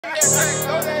I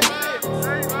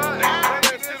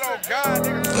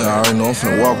already know I'm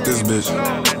finna walk this bitch.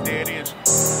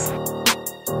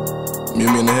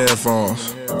 Meet me in the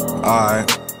headphones. Alright.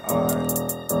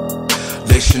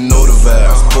 They should know the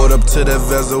vibes. Pulled up to that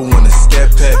Vezzo when the scat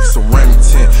pack, ceramic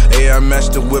tent. AI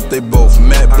matched the whip, they both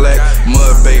matte black.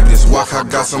 Mud baby, this walk, I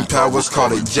got some powers,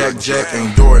 call it Jack.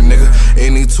 Ain't door nigga.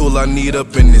 Any tool I need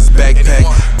up in this backpack.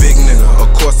 Big nigga,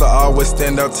 of course I always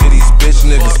stand out to these bitch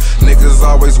niggas. Niggas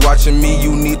always watching me,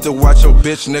 you need to watch your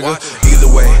bitch nigga.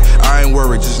 Either way, I ain't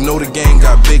worried, just know the game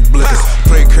got big blickers.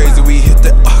 Play crazy, we hit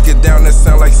the get down, that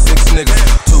sound like 6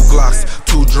 niggas. 2 Glocks,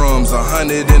 2 drums,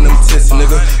 100 in them tits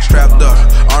nigga. Strapped up,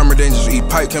 armor dangerous, eat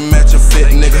pipe can match a fit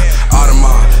nigga.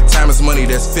 Audemars, time is money,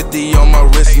 that's 50 on my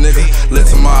wrist nigga. Lit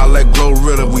tomorrow like Glow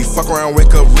Ritter, we fuck around,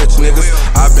 wake up rich niggas.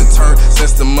 I've been turned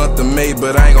since the month of May,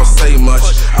 but I ain't gon' say much.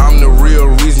 I'm the real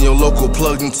reason your local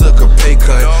plugged and took a pay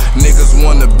cut. Niggas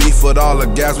wanna beef with all the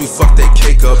guys, we fuck that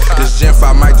cake up. This Gen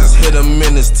 5 might just hit him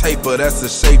in his taper, that's the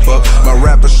shape up. My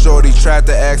rapper shorty tried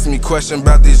to ask me question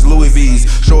about these Louis V's.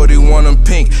 Shorty want them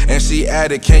pink, and she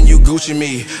added, can you Gucci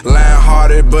me? Lying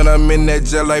hearted, but I'm in that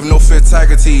jet life, no fit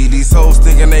tiger tee. These hoes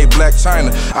thinking they Black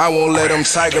China, I won't let them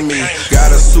tiger me.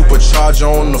 Got a supercharger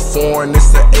on the foreign,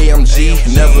 it's an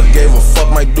AMG. Never gave a fuck,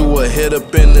 might do a hit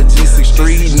up in the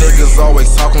G63. Niggas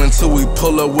always talking until we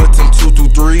pull up with them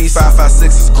 223s.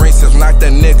 556 green since knock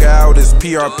that nigga out his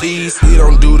PRPs. We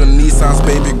don't do the Nissans,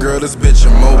 baby girl, this bitch a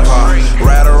moped.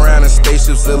 Ride around in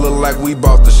spaceships, it look like we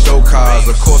bought the show cars.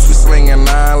 Of course we slinging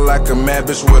 9 like a mad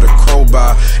bitch with a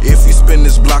crowbar. If you spin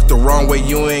this block the wrong way,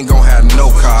 you ain't gon' have no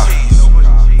car.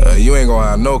 You ain't gon'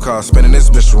 have no car spinning this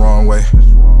bitch the wrong way.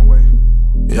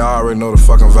 Y'all already know the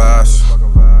fucking vibes.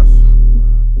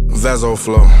 Vezzo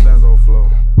flow.